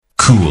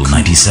Cool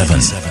 97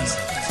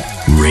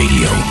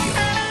 Radio.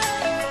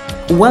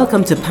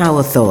 Welcome to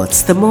Power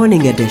Thoughts, the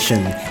morning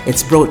edition.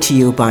 It's brought to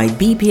you by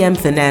BPM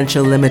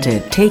Financial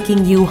Limited,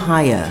 taking you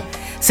higher.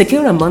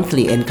 Secure a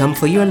monthly income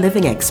for your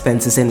living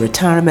expenses in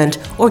retirement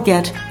or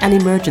get an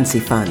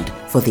emergency fund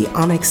for the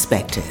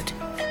unexpected.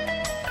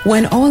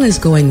 When all is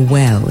going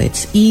well,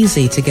 it's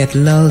easy to get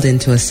lulled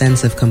into a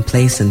sense of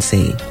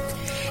complacency.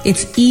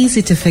 It's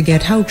easy to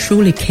forget how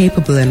truly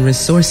capable and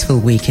resourceful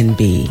we can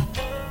be.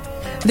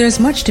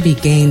 There's much to be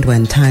gained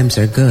when times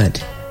are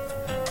good,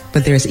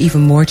 but there's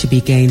even more to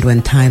be gained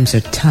when times are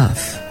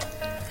tough.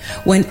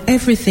 When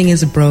everything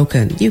is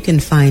broken, you can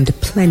find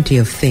plenty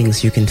of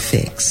things you can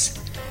fix.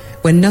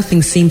 When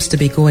nothing seems to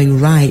be going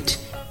right,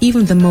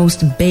 even the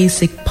most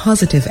basic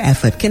positive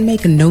effort can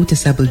make a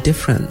noticeable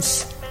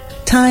difference.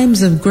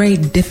 Times of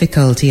great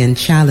difficulty and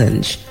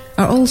challenge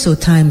are also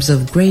times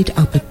of great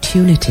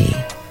opportunity.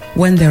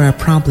 When there are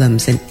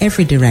problems in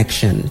every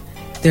direction,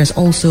 there's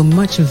also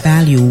much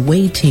value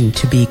waiting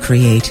to be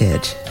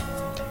created.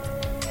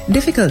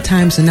 Difficult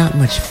times are not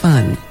much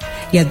fun,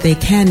 yet they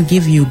can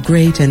give you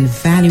great and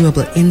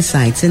valuable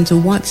insights into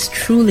what's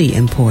truly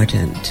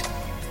important.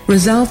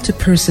 Resolve to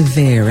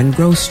persevere and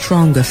grow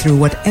stronger through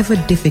whatever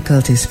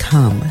difficulties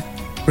come.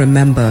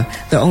 Remember,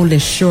 the only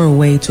sure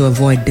way to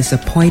avoid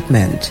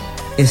disappointment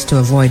is to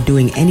avoid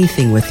doing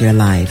anything with your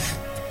life.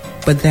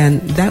 But then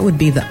that would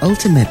be the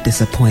ultimate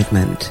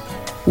disappointment.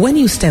 When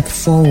you step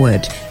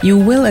forward, you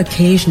will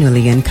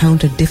occasionally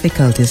encounter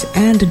difficulties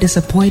and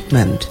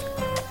disappointment.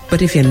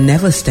 But if you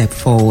never step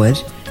forward,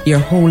 your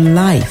whole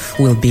life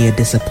will be a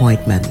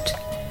disappointment.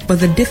 But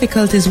the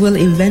difficulties will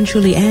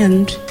eventually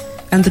end,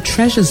 and the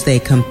treasures they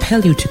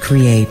compel you to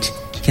create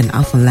can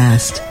often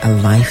last a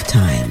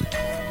lifetime.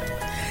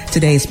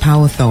 Today's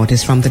Power Thought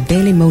is from The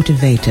Daily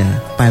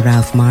Motivator by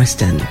Ralph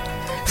Marston.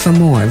 For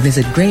more,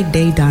 visit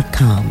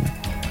greatday.com.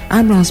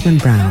 I'm Rosman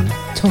Brown.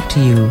 Talk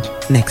to you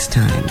next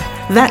time.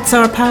 That's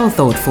our Power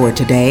Thought for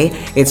today.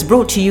 It's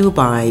brought to you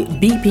by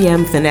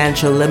BPM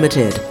Financial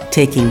Limited,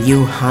 taking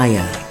you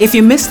higher. If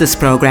you missed this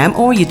program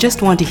or you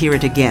just want to hear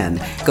it again,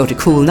 go to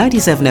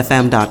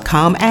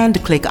cool97fm.com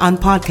and click on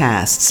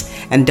podcasts.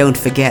 And don't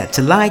forget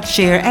to like,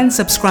 share, and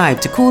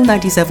subscribe to Cool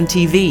 97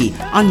 TV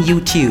on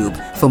YouTube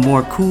for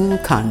more cool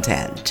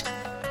content.